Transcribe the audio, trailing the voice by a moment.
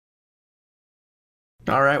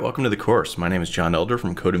Alright, welcome to the course. My name is John Elder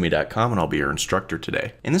from Codemy.com and I'll be your instructor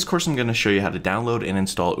today. In this course I'm going to show you how to download and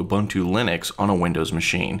install Ubuntu Linux on a Windows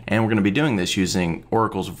machine. And we're going to be doing this using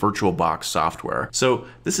Oracle's VirtualBox software. So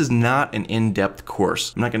this is not an in-depth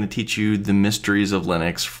course. I'm not going to teach you the mysteries of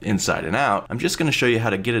Linux inside and out. I'm just going to show you how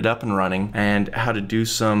to get it up and running and how to do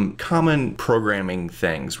some common programming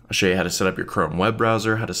things. I'll show you how to set up your Chrome web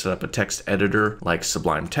browser, how to set up a text editor like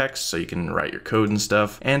Sublime Text so you can write your code and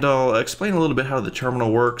stuff. And I'll explain a little bit how the terminal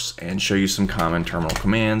works and show you some common terminal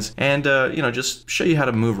commands and just show you how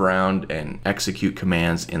to move around and execute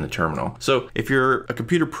commands in the terminal. So if you're a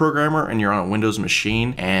computer programmer and you're on a Windows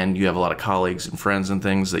machine and you have a lot of colleagues and friends and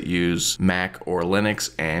things that use Mac or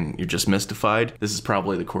Linux and you're just mystified, this is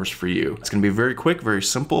probably the course for you. It's going to be very quick, very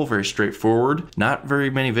simple, very straightforward, not very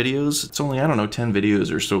many videos. It's only, 10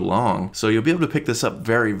 videos or so long. So you'll be able to pick this up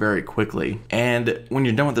very, very quickly. And when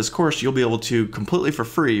you're done with this course, you'll be able to completely for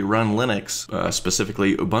free run Linux, specifically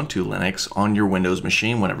Ubuntu Linux, on your Windows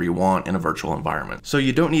machine whenever you want in a virtual environment. So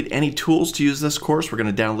you don't need any tools to use this course. We're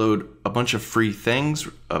going to download a bunch of free things.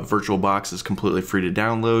 VirtualBox is completely free to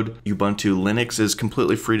download. Ubuntu Linux is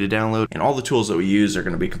completely free to download. And all the tools that we use are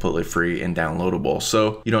going to be completely free and downloadable.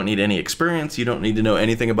 So you don't need any experience. You don't need to know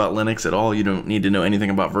anything about Linux at all. You don't need to know anything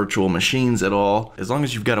about virtual machines at all. As long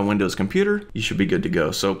as you've got a Windows computer, you should be good to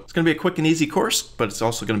go. So it's going to be a quick and easy course, but it's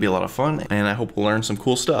also going to be a lot of fun. And I hope we'll learn some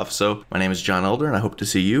cool stuff. So my name is John Elder and I hope to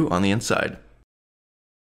see you on the inside.